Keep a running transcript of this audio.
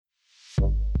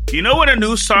You know when a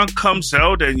new song comes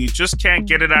out and you just can't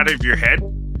get it out of your head?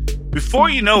 Before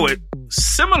you know it,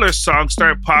 similar songs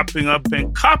start popping up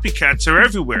and copycats are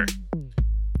everywhere.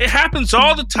 It happens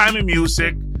all the time in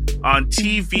music, on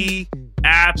TV,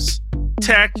 apps,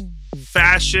 tech,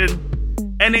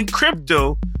 fashion, and in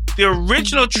crypto, the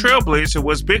original trailblazer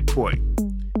was Bitcoin.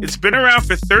 It's been around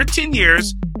for 13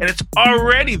 years and it's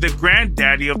already the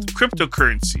granddaddy of the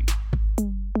cryptocurrency.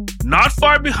 Not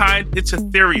far behind, it's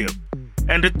Ethereum,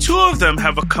 and the two of them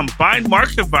have a combined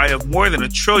market value of more than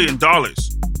 $1 trillion,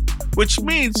 which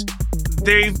means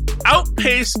they've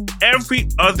outpaced every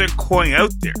other coin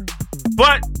out there.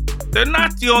 But they're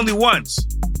not the only ones.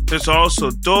 There's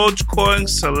also Dogecoin,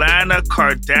 Solana,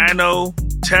 Cardano,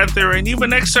 Tether, and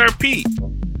even XRP.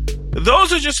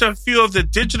 Those are just a few of the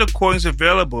digital coins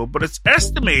available, but it's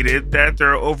estimated that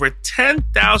there are over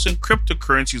 10,000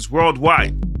 cryptocurrencies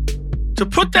worldwide. To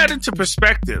put that into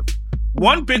perspective,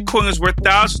 one Bitcoin is worth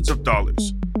thousands of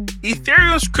dollars.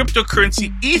 Ethereum's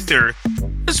cryptocurrency Ether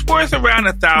is worth around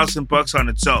 $1,000 on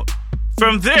its own.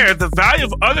 From there, the value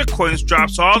of other coins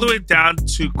drops all the way down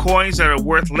to coins that are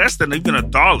worth less than even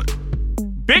 $1.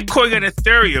 Bitcoin and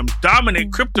Ethereum dominate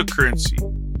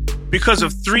cryptocurrency because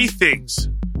of three things.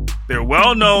 They're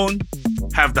well known,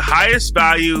 have the highest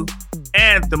value,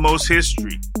 and the most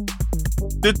history.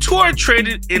 The two are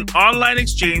traded in online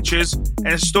exchanges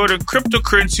and stored in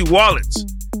cryptocurrency wallets,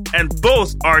 and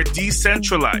both are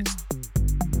decentralized.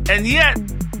 And yet,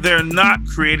 they're not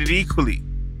created equally.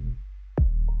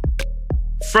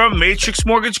 From Matrix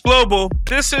Mortgage Global,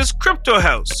 this is Crypto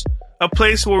House, a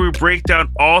place where we break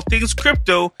down all things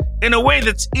crypto in a way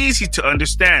that's easy to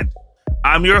understand.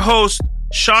 I'm your host,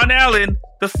 Sean Allen,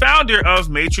 the founder of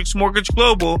Matrix Mortgage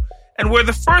Global, and we're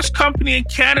the first company in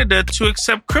Canada to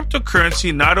accept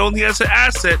cryptocurrency not only as an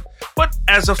asset, but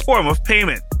as a form of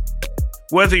payment.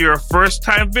 Whether you're a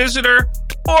first-time visitor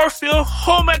or feel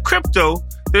home at crypto,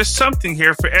 there's something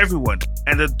here for everyone,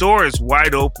 and the door is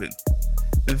wide open.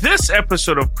 This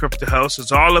episode of Crypto House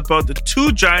is all about the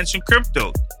two giants in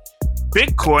crypto,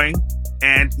 Bitcoin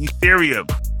and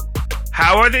Ethereum.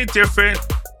 How are they different,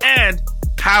 and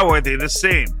how are they the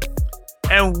same?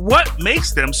 And what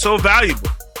makes them so valuable?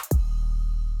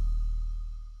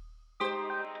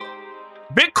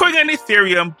 Bitcoin and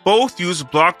Ethereum both use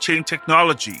blockchain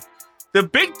technology. The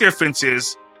big difference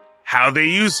is how they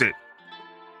use it.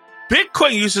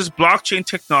 Bitcoin uses blockchain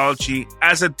technology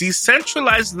as a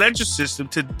decentralized ledger system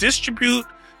to distribute,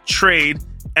 trade,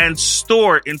 and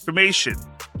store information.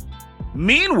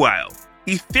 Meanwhile,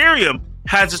 Ethereum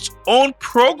has its own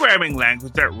programming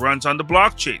language that runs on the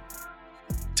blockchain.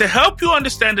 To help you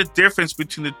understand the difference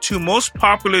between the two most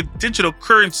popular digital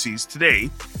currencies today,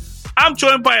 I'm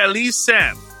joined by Elise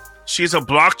Sam. She's a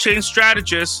blockchain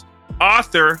strategist,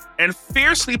 author, and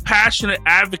fiercely passionate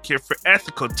advocate for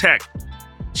ethical tech.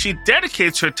 She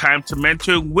dedicates her time to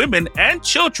mentoring women and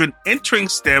children entering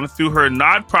STEM through her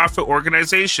nonprofit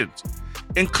organizations,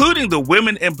 including the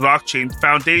Women in Blockchain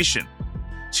Foundation.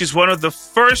 She's one of the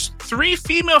first 3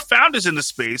 female founders in the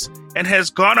space and has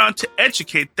gone on to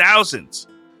educate thousands.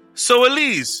 So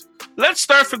Elise, let's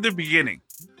start from the beginning.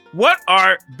 What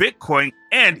are Bitcoin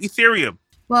and Ethereum?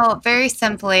 Well, very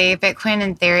simply, Bitcoin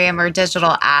and Ethereum are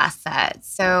digital assets.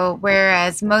 So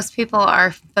whereas most people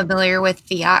are familiar with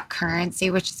fiat currency,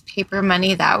 which is paper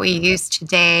money that we use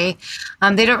today,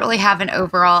 they don't really have an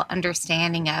overall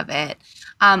understanding of it.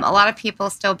 A lot of people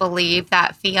still believe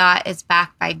that fiat is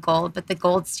backed by gold, but the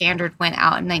gold standard went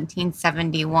out in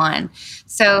 1971.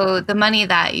 So the money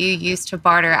that you use to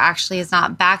barter actually is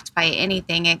not backed by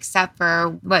anything except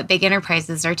for what big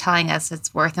enterprises are telling us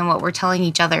it's worth and what we're telling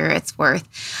each other it's worth.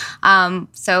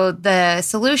 So the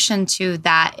solution to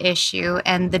that issue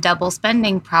and the double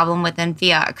spending problem within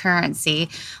fiat currency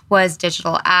was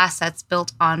digital assets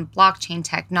built on blockchain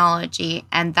technology,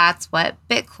 and that's what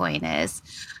Bitcoin is.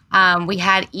 We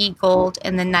had e-gold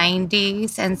in the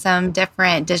 90s and some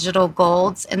different digital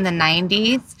golds in the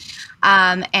 90s.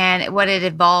 And what it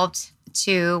evolved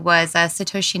to was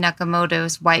Satoshi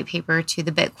Nakamoto's white paper to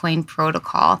the Bitcoin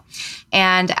protocol.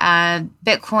 And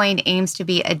Bitcoin aims to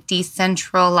be a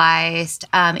decentralized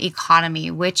economy,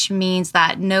 which means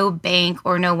that no bank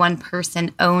or no one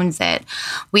person owns it.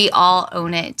 We all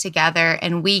own it together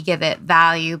and we give it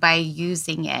value by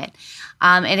using it.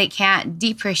 And it can't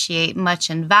depreciate much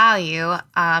in value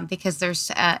because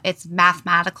it's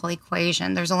mathematical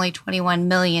equation. There's only 21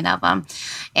 million of them.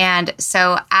 And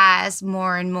so as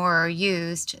more and more are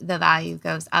used, the value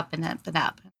goes up and up and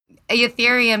up.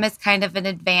 Ethereum is kind of an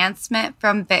advancement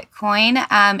from Bitcoin.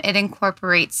 It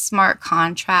incorporates smart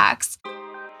contracts.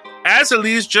 As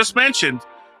Elise just mentioned,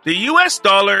 the US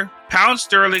dollar, pound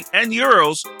sterling, and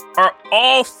euros are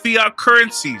all fiat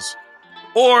currencies,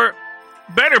 or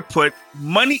better put,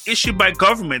 money issued by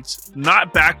governments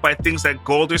not backed by things like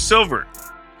gold or silver.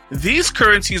 These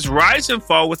currencies rise and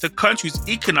fall with a country's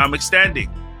economic standing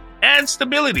and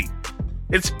stability.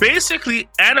 It's basically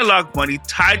analog money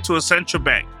tied to a central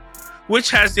bank,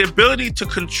 which has the ability to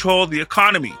control the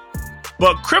economy.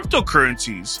 But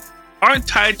cryptocurrencies aren't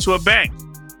tied to a bank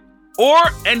or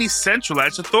any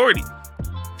centralized authority.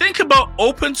 Think about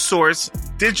open source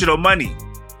digital money.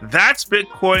 That's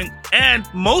Bitcoin and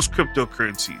most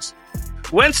cryptocurrencies.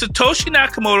 When Satoshi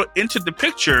Nakamoto entered the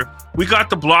picture, we got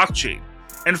the blockchain.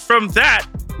 And from that,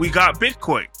 we got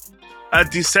Bitcoin, a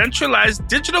decentralized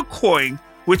digital coin,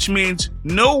 which means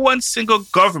no one single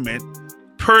government,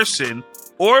 person,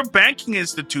 or banking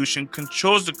institution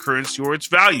controls the currency or its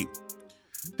value.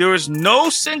 There is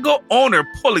no single owner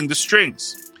pulling the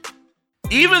strings.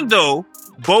 Even though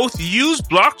both use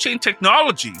blockchain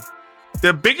technology,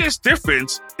 the biggest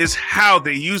difference is how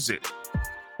they use it.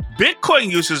 Bitcoin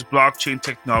uses blockchain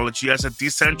technology as a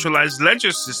decentralized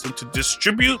ledger system to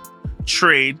distribute,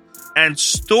 trade, and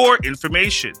store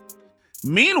information.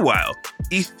 Meanwhile,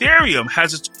 Ethereum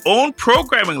has its own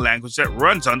programming language that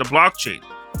runs on the blockchain,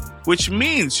 which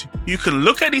means you can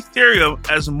look at Ethereum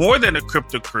as more than a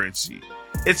cryptocurrency.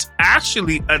 It's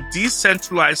actually a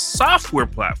decentralized software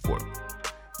platform,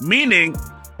 meaning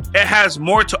it has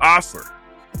more to offer.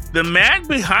 The man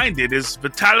behind it is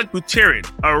Vitalik Buterin,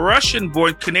 a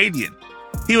Russian-born Canadian.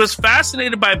 He was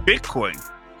fascinated by Bitcoin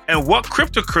and what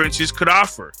cryptocurrencies could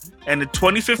offer, and in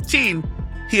 2015,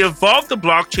 he evolved the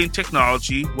blockchain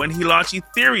technology when he launched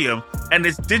Ethereum and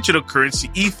its digital currency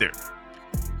Ether.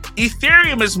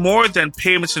 Ethereum is more than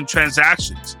payments and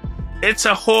transactions. It's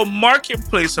a whole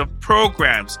marketplace of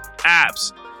programs,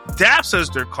 apps, dApps as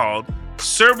they're called,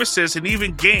 services, and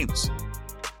even games.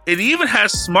 It even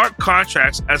has smart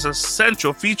contracts as a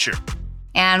central feature.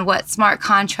 And what smart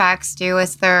contracts do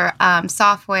is they're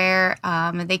software,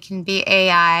 they can be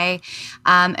AI,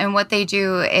 and what they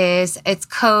do is it's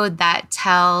code that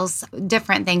tells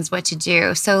different things what to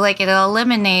do. So like it'll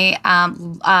eliminate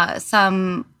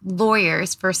some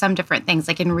lawyers for some different things,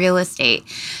 like in real estate,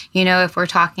 if we're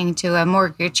talking to a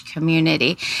mortgage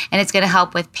community, and it's going to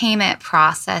help with payment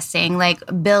processing, like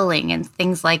billing and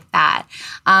things like that.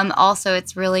 Also,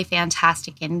 it's really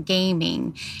fantastic in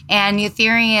gaming. And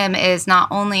Ethereum is not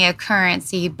only a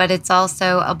currency, but it's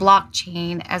also a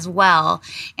blockchain as well.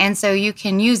 And so you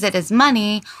can use it as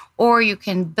money, or you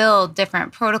can build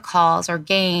different protocols or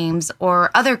games or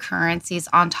other currencies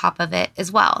on top of it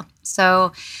as well.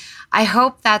 So I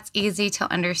hope that's easy to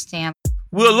understand.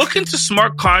 We'll look into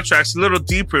smart contracts a little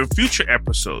deeper in future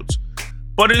episodes.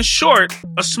 But in short,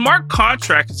 a smart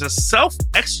contract is a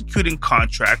self-executing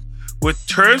contract with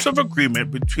terms of agreement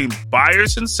between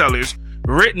buyers and sellers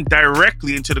written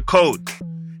directly into the code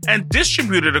and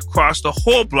distributed across the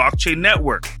whole blockchain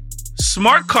network.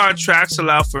 Smart contracts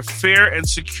allow for fair and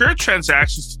secure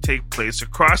transactions to take place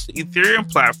across the Ethereum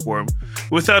platform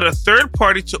without a third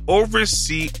party to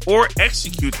oversee or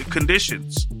execute the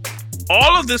conditions.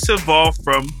 All of this evolved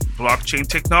from blockchain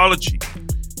technology.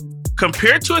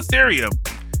 Compared to Ethereum,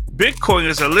 Bitcoin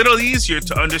is a little easier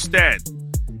to understand.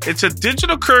 It's a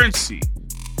digital currency.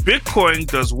 Bitcoin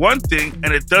does one thing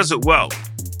and it does it well.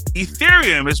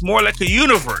 Ethereum is more like a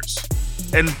universe,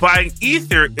 and buying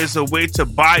Ether is a way to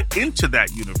buy into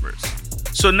that universe.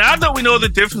 So now that we know the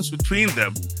difference between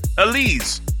them,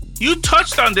 Elise, you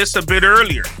touched on this a bit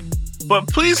earlier, but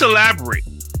please elaborate.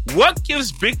 What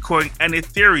gives Bitcoin and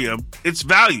Ethereum its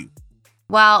value?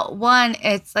 Well, one,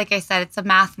 it's like I said, it's a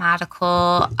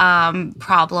mathematical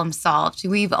problem solved.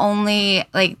 There's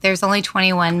only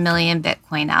 21 million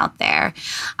Bitcoin out there,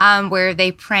 where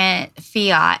they print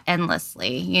fiat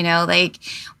endlessly.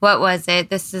 What was it?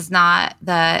 This is not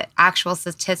the actual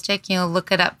statistic.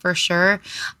 Look it up for sure.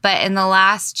 But in the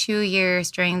last 2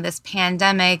 years during this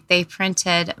pandemic, they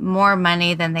printed more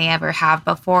money than they ever have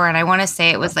before, and I want to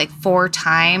say it was like 4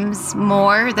 times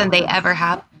more than they ever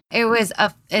have. It was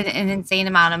an insane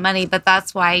amount of money, but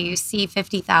that's why you see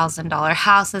 $50,000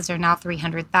 houses are now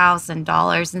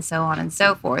 $300,000 and so on and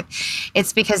so forth.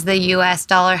 It's because the U.S.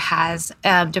 dollar has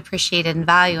depreciated in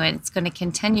value, and it's going to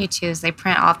continue to as they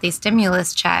print off these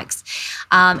stimulus checks.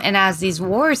 And as these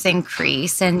wars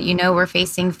increase, and, we're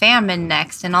facing famine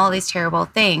next and all these terrible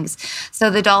things. So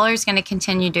the dollar is going to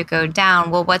continue to go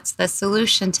down. Well, what's the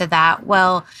solution to that?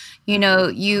 Well,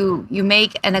 you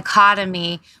make an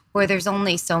economy where there's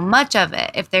only so much of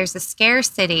it. If there's a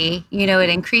scarcity, it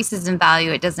increases in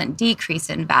value. It doesn't decrease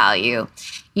in value.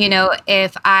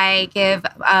 If I give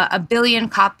a billion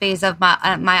copies of my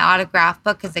autograph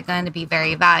book, is it going to be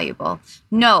very valuable?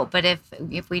 No, but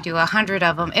if we do 100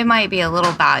 of them, it might be a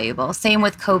little valuable. Same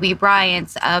with Kobe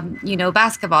Bryant's,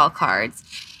 basketball cards.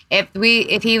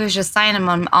 If he was just signing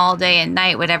them all day and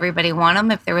night, would everybody want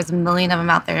them? If there was a million of them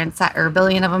out there or a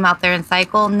billion of them out there in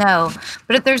cycle, no.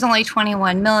 But if there's only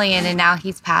 21 million and now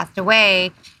he's passed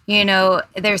away,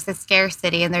 there's a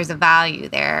scarcity and there's a value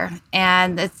there.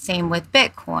 And the same with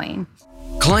Bitcoin.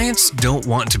 Clients don't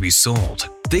want to be sold.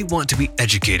 They want to be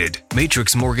educated.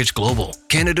 Matrix Mortgage Global,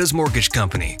 Canada's mortgage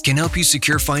company, can help you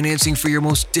secure financing for your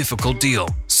most difficult deal.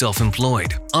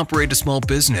 Self-employed, operate a small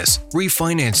business,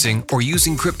 refinancing, or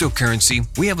using cryptocurrency,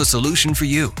 we have a solution for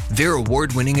you. Their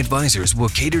award-winning advisors will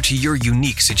cater to your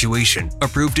unique situation.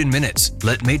 Approved in minutes.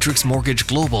 Let Matrix Mortgage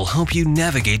Global help you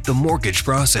navigate the mortgage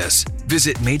process.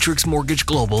 Visit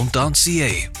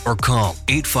matrixmortgageglobal.ca or call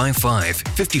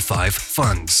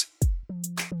 855-55-FUNDS.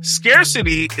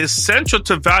 Scarcity is central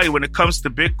to value when it comes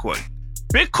to Bitcoin.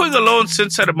 Bitcoin alone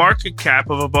sits at a market cap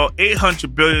of about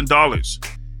 $800 billion.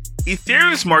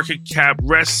 Ethereum's market cap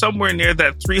rests somewhere near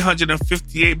that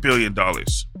 $358 billion.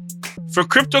 For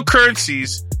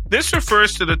cryptocurrencies, this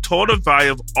refers to the total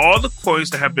value of all the coins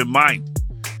that have been mined.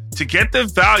 To get the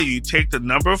value, you take the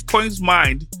number of coins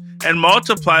mined and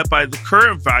multiply it by the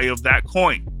current value of that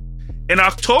coin. In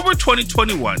October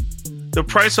 2021, the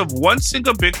price of one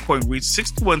single Bitcoin reached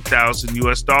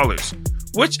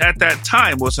 $61,000, which at that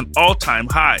time was an all-time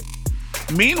high.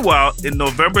 Meanwhile, in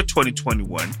November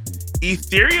 2021,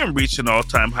 Ethereum reached an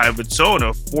all-time high of its own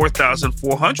of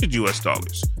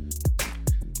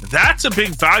 $4,400. That's a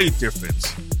big value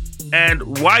difference.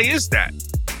 And why is that?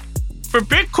 For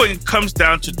Bitcoin, it comes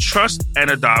down to trust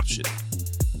and adoption.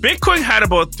 Bitcoin had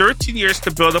about 13 years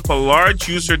to build up a large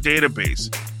user database.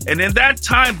 And in that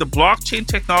time, the blockchain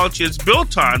technology it's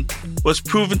built on was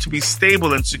proven to be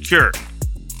stable and secure.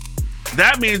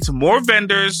 That means more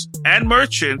vendors and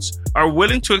merchants are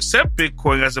willing to accept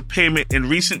Bitcoin as a payment in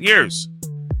recent years.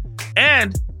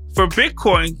 And for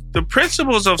Bitcoin, the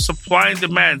principles of supply and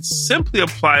demand simply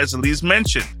apply as Elise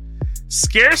mentioned.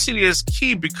 Scarcity is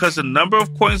key because the number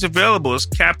of coins available is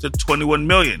capped at 21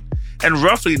 million, and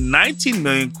roughly 19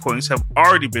 million coins have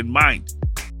already been mined.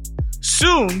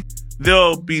 Soon,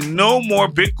 there'll be no more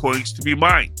Bitcoins to be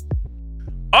mined.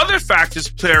 Other factors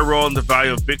play a role in the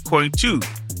value of Bitcoin too.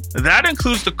 That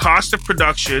includes the cost of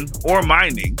production or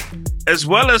mining, as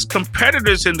well as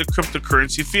competitors in the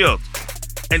cryptocurrency field,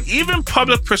 and even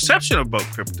public perception about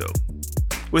crypto.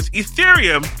 With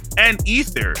Ethereum and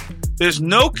Ether, there's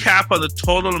no cap on the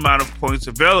total amount of coins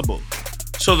available,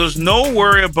 so there's no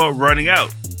worry about running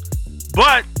out.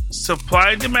 But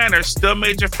supply and demand are still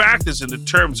major factors in the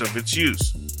terms of its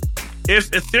use.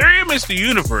 If Ethereum is the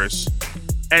universe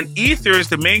and Ether is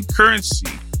the main currency,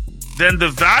 then the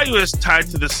value is tied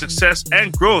to the success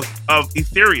and growth of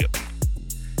Ethereum.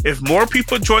 If more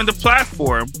people join the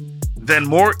platform, then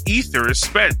more Ether is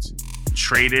spent,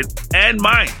 traded, and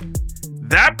mined.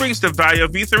 That brings the value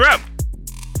of Ether up.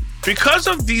 Because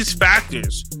of these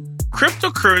factors,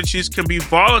 cryptocurrencies can be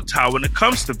volatile when it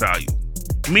comes to value,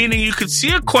 meaning you could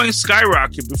see a coin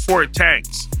skyrocket before it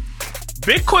tanks.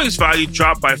 Bitcoin's value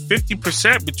dropped by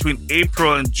 50% between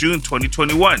April and June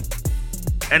 2021.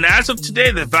 And as of today,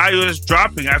 the value is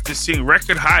dropping after seeing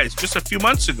record highs just a few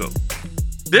months ago.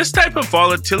 This type of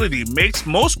volatility makes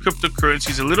most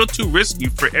cryptocurrencies a little too risky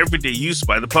for everyday use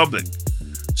by the public.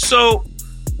 So,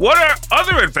 what are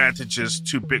other advantages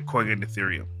to Bitcoin and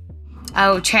Ethereum?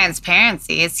 Oh,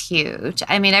 transparency is huge.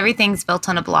 I mean, everything's built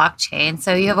on a blockchain.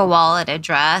 So you have a wallet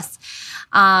address.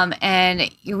 And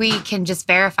we can just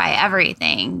verify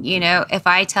everything. If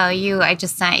I tell you I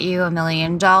just sent you $1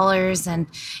 million and,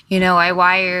 I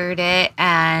wired it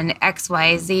and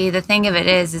XYZ, the thing of it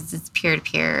is it's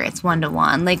peer-to-peer. It's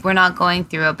one-to-one. Like, we're not going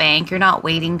through a bank. You're not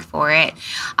waiting for it.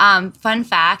 Fun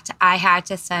fact, I had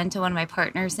to send to one of my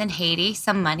partners in Haiti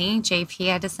some money. JP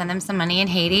had to send him some money in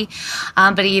Haiti,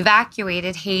 but he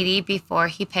evacuated Haiti before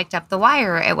he picked up the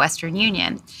wire at Western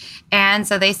Union. And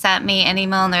so they sent me an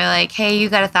email and they're like, hey, you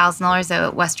got $1,000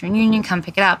 at Western Union, come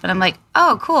pick it up. And I'm like,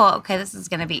 oh, cool. Okay, this is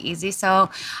going to be easy. So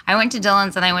I went to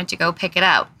Dillon's and I went to go pick it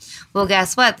up. Well,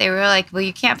 guess what? They were like, well,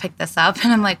 you can't pick this up.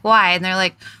 And I'm like, why? And they're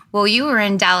like, well, you were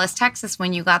in Dallas, Texas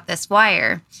when you got this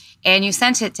wire and you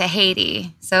sent it to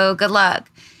Haiti. So good luck.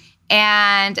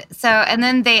 And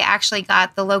then they actually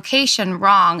got the location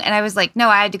wrong. And I was like, no,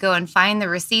 I had to go and find the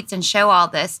receipts and show all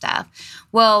this stuff.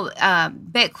 Well,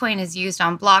 Bitcoin is used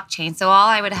on blockchain. So all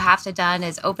I would have to done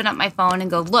is open up my phone and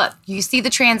go, look, you see the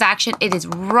transaction? It is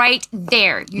right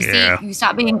there. You see, you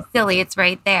stop being silly. It's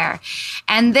right there.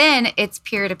 And then it's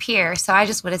peer to peer. So I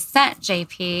just would have sent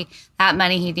JP that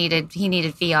money he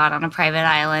needed fiat on a private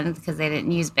island because they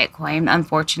didn't use Bitcoin.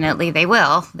 Unfortunately, they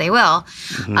will.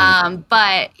 Mm-hmm.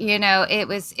 But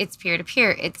it's peer to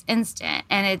peer. It's instant,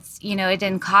 and it's it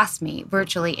didn't cost me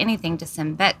virtually anything to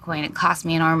send Bitcoin. It cost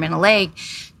me an arm and a leg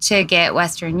to get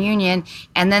Western Union,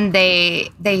 and then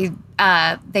they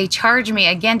charged me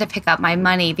again to pick up my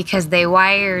money because they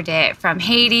wired it from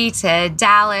Haiti to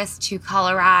Dallas to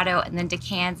Colorado and then to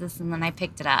Kansas, and then I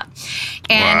picked it up.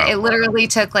 And It literally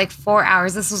took like 4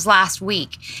 hours. This was last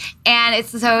week. And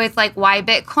it's like, why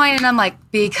Bitcoin? And I'm like,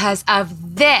 because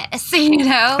of this,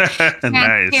 Nice.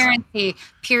 Transparency,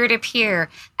 peer-to-peer,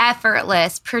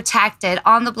 effortless, protected,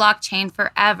 on the blockchain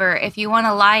forever. If you want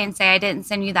to lie and say, I didn't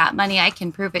send you that money, I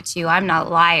can prove it to you. I'm not a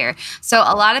liar. So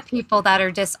a lot of people that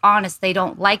are dishonest, they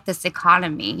don't like this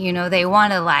economy. They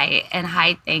want to lie and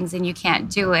hide things, and you can't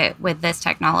do it with this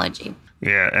technology.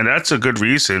 Yeah, and that's a good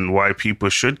reason why people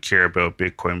should care about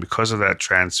Bitcoin, because of that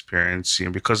transparency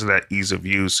and because of that ease of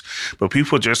use. But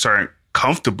people just aren't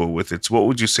comfortable with it. So what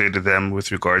would you say to them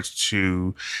with regards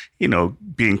to,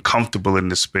 being comfortable in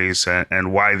the space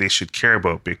and why they should care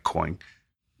about Bitcoin?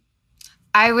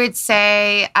 I would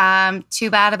say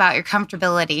too bad about your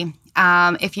comfortability.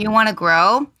 If you want to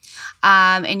grow,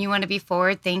 and you want to be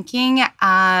forward thinking,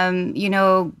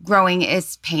 growing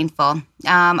is painful.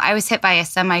 I was hit by a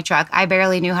semi truck. I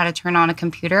barely knew how to turn on a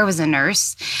computer. I was a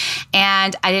nurse,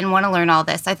 and I didn't want to learn all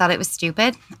this. I thought it was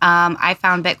stupid. I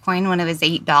found Bitcoin when it was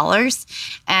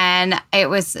 $8, and it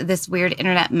was this weird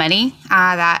internet money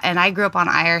and I grew up on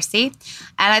IRC,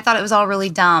 and I thought it was all really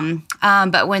dumb.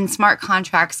 But when smart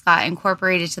contracts got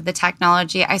incorporated to the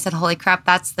technology, I said, holy crap,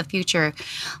 that's the future.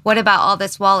 What about all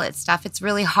this wallet stuff? It's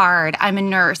really hard. I'm a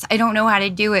nurse. I don't know how to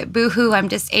do it. Boo-hoo, I'm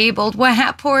disabled.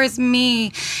 What? Poor is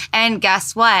me. And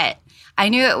guess what? I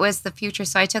knew it was the future,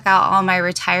 so I took out all my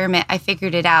retirement. I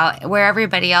figured it out. Where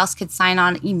everybody else could sign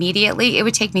on immediately, it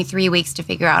would take me 3 weeks to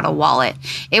figure out a wallet.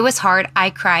 It was hard. I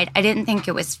cried. I didn't think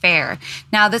it was fair.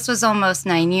 Now, this was almost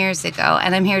 9 years ago,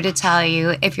 and I'm here to tell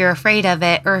you, if you're afraid of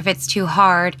it or if it's too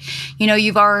hard,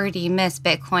 you've already missed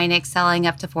Bitcoin excelling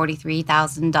up to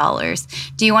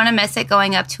 $43,000. Do you want to miss it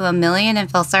going up to $1 million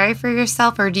and feel sorry for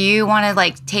yourself, or do you want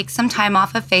to take some time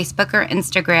off of Facebook or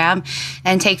Instagram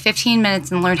and take 15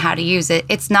 minutes and learn how to use it?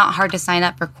 It's not hard to sign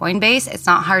up for Coinbase. It's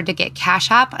not hard to get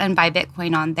Cash App and buy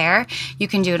Bitcoin on there. You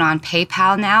can do it on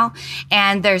PayPal now.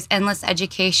 And there's endless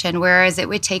education, whereas it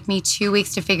would take me 2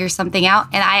 weeks to figure something out.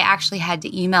 And I actually had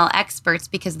to email experts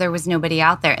because there was nobody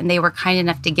out there, and they were kind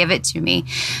enough to give it to me.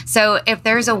 So if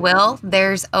there's a will,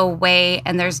 there's a way,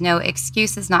 and there's no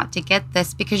excuses not to get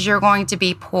this, because you're going to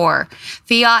be poor.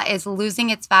 Fiat is losing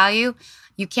its value.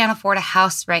 You can't afford a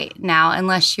house right now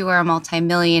unless you are a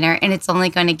multimillionaire, and it's only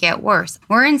going to get worse.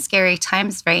 We're in scary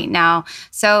times right now,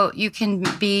 so you can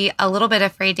be a little bit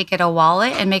afraid to get a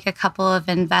wallet and make a couple of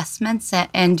investments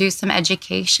and do some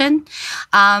education,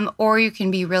 or you can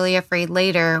be really afraid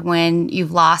later when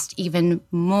you've lost even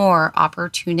more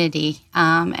opportunity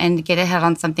and get ahead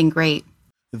on something great.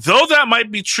 Though that might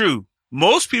be true,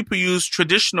 most people use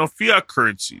traditional fiat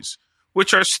currencies,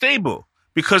 which are stable,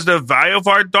 because the value of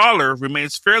our dollar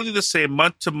remains fairly the same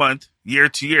month to month, year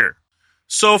to year.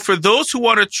 So for those who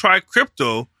want to try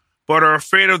crypto but are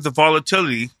afraid of the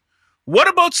volatility, what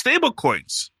about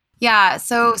stablecoins? Yeah,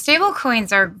 so stable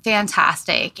coins are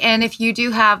fantastic. And if you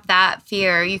do have that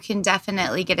fear, you can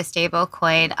definitely get a stable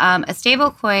coin. A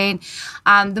stable coin,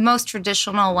 the most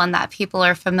traditional one that people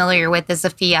are familiar with is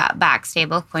a fiat-backed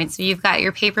stable coin. So you've got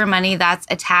your paper money that's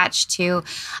attached to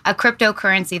a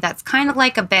cryptocurrency that's kind of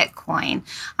like a Bitcoin.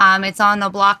 It's on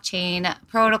the blockchain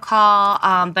protocol,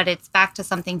 but it's back to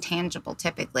something tangible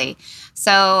typically.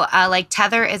 So like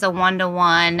Tether is a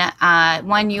one-to-one, 1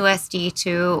 USD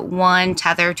to 1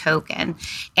 Tether token.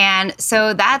 And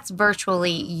so that's virtually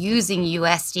using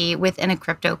USD within a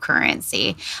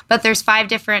cryptocurrency. But there's 5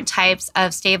 different types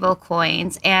of stable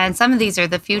coins, and some of these are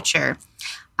the future.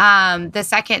 The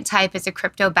second type is a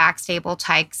crypto-backed stable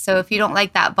type. So if you don't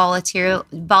like that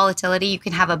volatility, you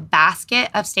can have a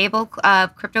basket of stable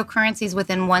cryptocurrencies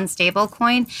within one stable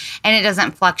coin, and it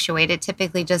doesn't fluctuate. It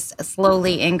typically just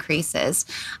slowly increases.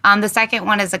 The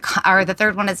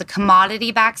third one is a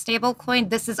commodity-backed stable coin.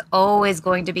 This is always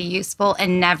going to be useful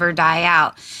and never die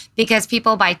out, because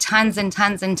people buy tons and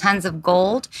tons and tons of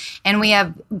gold, and we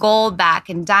have gold-backed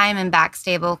and diamond-backed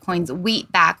stable coins,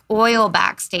 wheat-backed,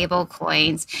 oil-backed stable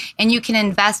coins. and you can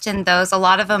invest in those. A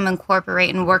lot of them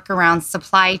incorporate and work around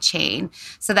supply chain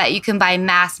so that you can buy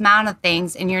mass amount of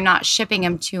things and you're not shipping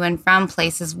them to and from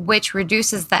places, which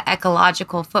reduces the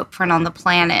ecological footprint on the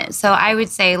planet. So I would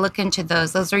say look into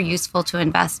those. Those are useful to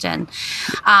invest in.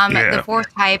 The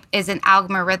fourth type is an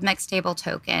algorithmic stable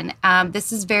token.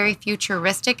 This is very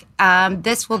futuristic.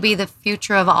 This will be the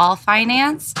future of all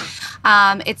finance.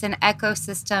 It's an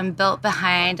ecosystem built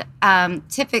behind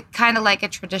kind of like a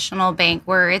traditional bank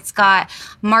where it's got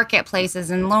marketplaces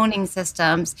and loaning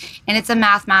systems, and it's a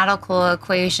mathematical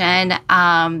equation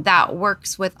that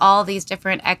works with all these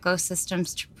different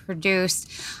ecosystems to produce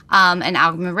an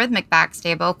algorithmic backed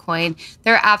stable coin.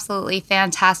 They're absolutely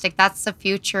fantastic. That's the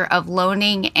future of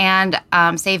loaning and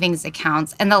savings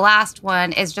accounts. And the last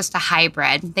one is just a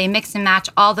hybrid. They mix and match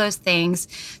all those things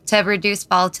to reduce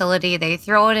volatility. They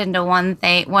throw it into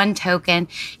one token,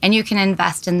 and you can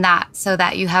invest in that so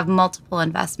that you have multiple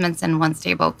investments in one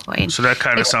stable coin. So that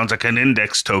kind of sounds like an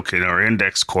index token or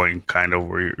index coin, kind of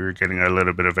where you're getting a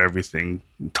little bit of everything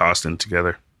tossed in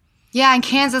together. Yeah, in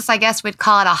Kansas, I guess we'd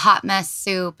call it a hot mess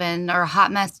soup or a hot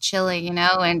mess chili,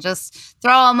 and just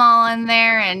throw them all in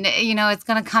there and, it's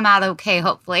going to come out okay,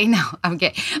 hopefully. No, I'm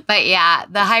kidding. But yeah,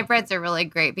 the hybrids are really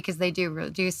great because they do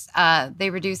reduce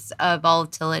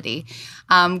volatility.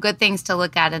 Good things to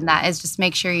look at in that is just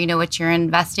make sure you know what you're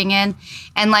investing in.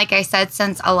 And like I said,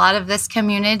 since a lot of this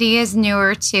community is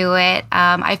newer to it,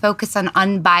 I focus on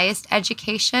unbiased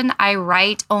education. I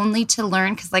write only to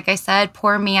learn because, like I said,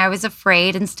 poor me, I was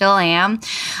afraid and still am.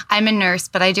 I'm a nurse,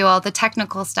 but I do all the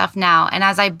technical stuff now. And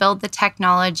as I build the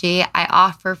technology, I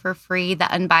offer for free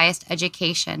the unbiased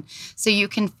education so you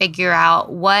can figure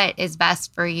out what is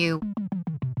best for you.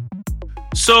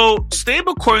 So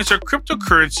stablecoins are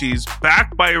cryptocurrencies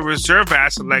backed by a reserve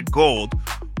asset like gold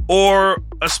or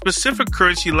a specific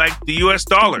currency like the US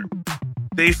dollar.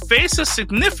 They face a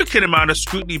significant amount of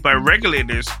scrutiny by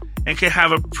regulators and can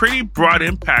have a pretty broad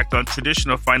impact on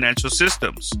traditional financial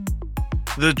systems.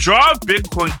 The draw of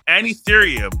Bitcoin and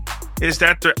Ethereum is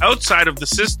that they're outside of the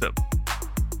system.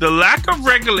 The lack of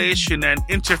regulation and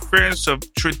interference of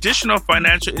traditional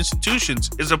financial institutions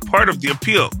is a part of the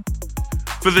appeal.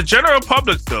 For the general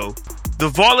public, though, the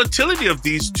volatility of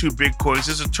these two Bitcoins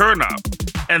is a turnoff,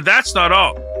 and that's not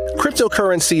all.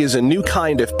 Cryptocurrency is a new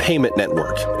kind of payment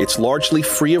network. It's largely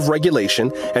free of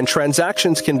regulation, and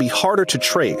transactions can be harder to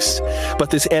trace. But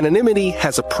this anonymity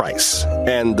has a price,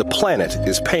 and the planet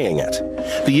is paying it.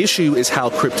 The issue is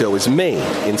how crypto is made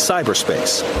in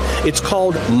cyberspace. It's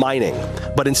called mining,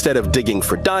 but instead of digging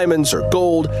for diamonds or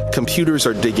gold, computers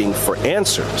are digging for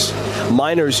answers.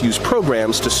 Miners use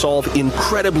programs to solve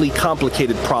incredibly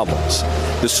complicated problems.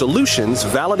 The solutions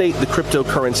validate the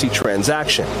cryptocurrency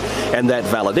transaction, and that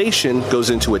validation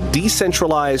goes into a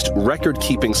decentralized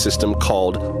record-keeping system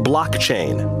called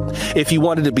blockchain. If you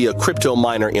wanted to be a crypto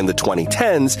miner in the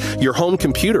 2010s, your home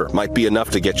computer might be enough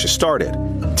to get you started.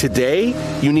 Today,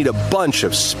 you need a bunch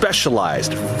of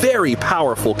specialized, very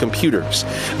powerful computers.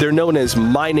 They're known as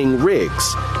mining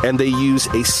rigs, and they use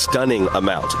a stunning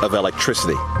amount of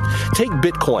electricity. Take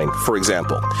Bitcoin, for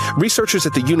example. Researchers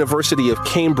at the University of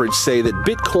Cambridge say that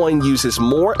Bitcoin uses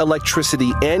more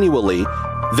electricity annually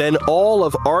than all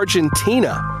of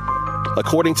Argentina.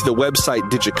 According to the website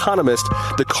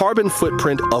Digiconomist, the carbon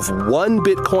footprint of one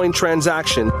Bitcoin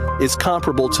transaction is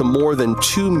comparable to more than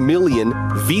 2 million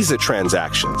Visa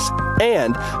transactions.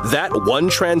 And that one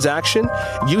transaction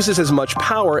uses as much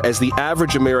power as the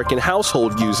average American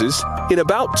household uses in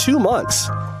about 2 months.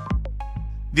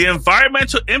 The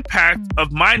environmental impact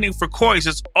of mining for coins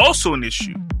is also an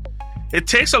issue. It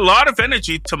takes a lot of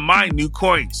energy to mine new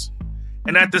coins.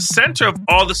 And at the center of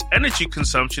all this energy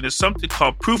consumption is something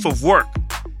called proof of work.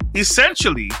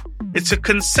 Essentially, it's a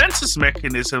consensus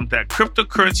mechanism that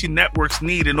cryptocurrency networks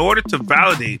need in order to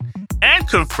validate and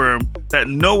confirm that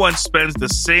no one spends the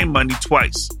same money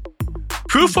twice.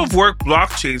 Proof of work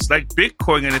blockchains like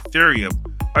Bitcoin and Ethereum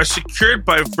are secured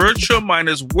by virtual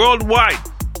miners worldwide,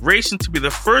 racing to be the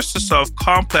first to solve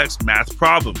complex math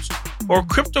problems or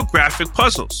cryptographic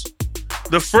puzzles.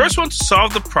 The first one to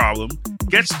solve the problem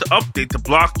gets to update the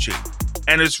blockchain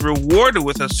and is rewarded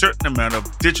with a certain amount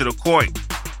of digital coin.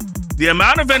 The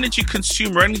amount of energy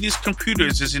consumed running these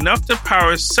computers is enough to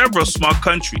power several small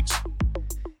countries.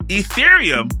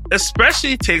 Ethereum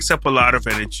especially takes up a lot of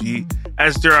energy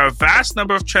as there are a vast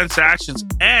number of transactions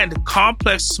and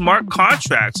complex smart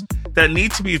contracts that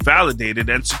need to be validated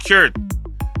and secured.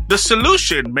 The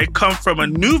solution may come from a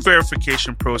new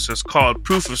verification process called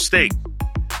proof of stake.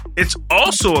 It's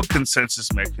also a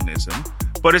consensus mechanism,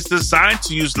 but it's designed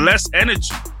to use less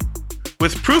energy.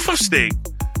 With proof of stake,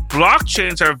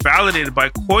 Blockchains are validated by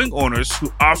coin owners who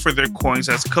offer their coins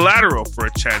as collateral for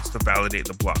a chance to validate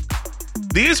the block.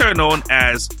 These are known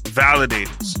as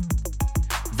validators.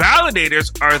 Validators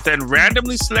are then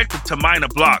randomly selected to mine a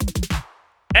block,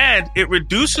 and it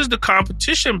reduces the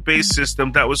competition-based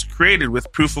system that was created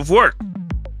with proof of work.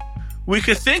 We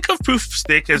could think of proof of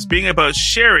stake as being about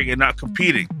sharing and not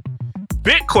competing.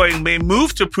 Bitcoin may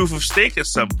move to proof of stake at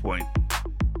some point.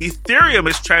 Ethereum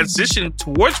is transitioning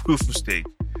towards proof of stake,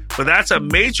 but that's a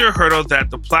major hurdle that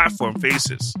the platform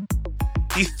faces.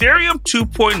 Ethereum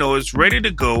 2.0 is ready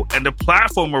to go, and the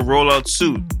platform will roll out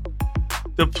soon.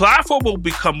 The platform will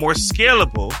become more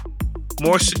scalable,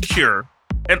 more secure,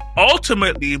 and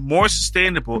ultimately more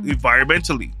sustainable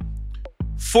environmentally.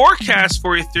 Forecasts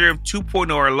for Ethereum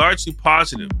 2.0 are largely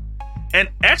positive, and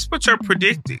experts are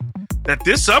predicting that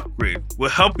this upgrade will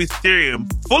help Ethereum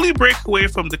fully break away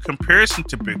from the comparison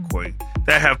to Bitcoin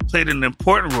that have played an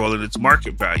important role in its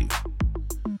market value.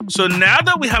 So now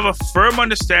that we have a firm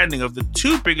understanding of the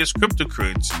two biggest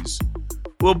cryptocurrencies,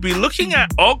 we'll be looking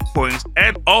at altcoins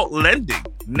and alt lending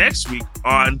next week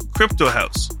on Crypto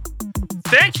House.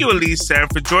 Thank you, Elise Sam,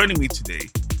 for joining me today.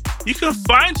 You can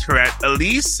find her at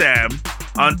Elise Sam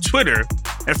on Twitter,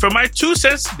 and for my 2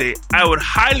 cents today, I would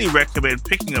highly recommend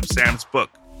picking up Sam's book,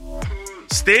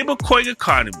 Stablecoin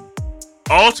Economy,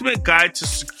 Ultimate Guide to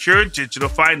Secure Digital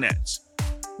Finance,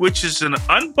 which is an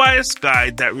unbiased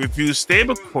guide that reviews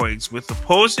stablecoins with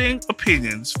opposing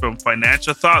opinions from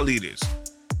financial thought leaders.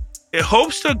 It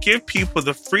hopes to give people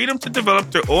the freedom to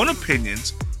develop their own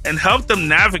opinions and help them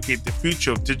navigate the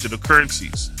future of digital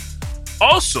currencies.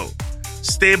 Also,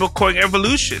 Stablecoin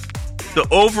Evolution, the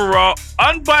overall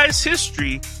unbiased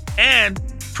history and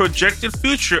projected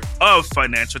future of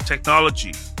financial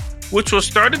technology, which will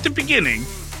start at the beginning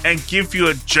and give you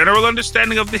a general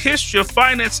understanding of the history of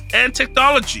finance and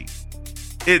technology.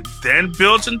 It then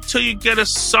builds until you get a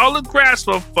solid grasp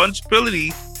of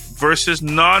fungibility versus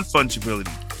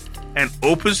non-fungibility, and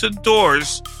opens the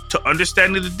doors to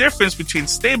understanding the difference between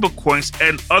stablecoins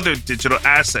and other digital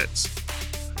assets.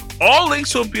 All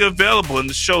links will be available in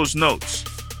the show's notes.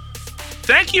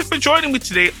 Thank you for joining me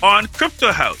today on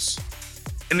Crypto House.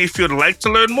 And if you'd like to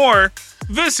learn more,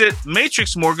 visit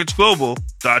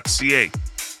matrixmortgageglobal.ca.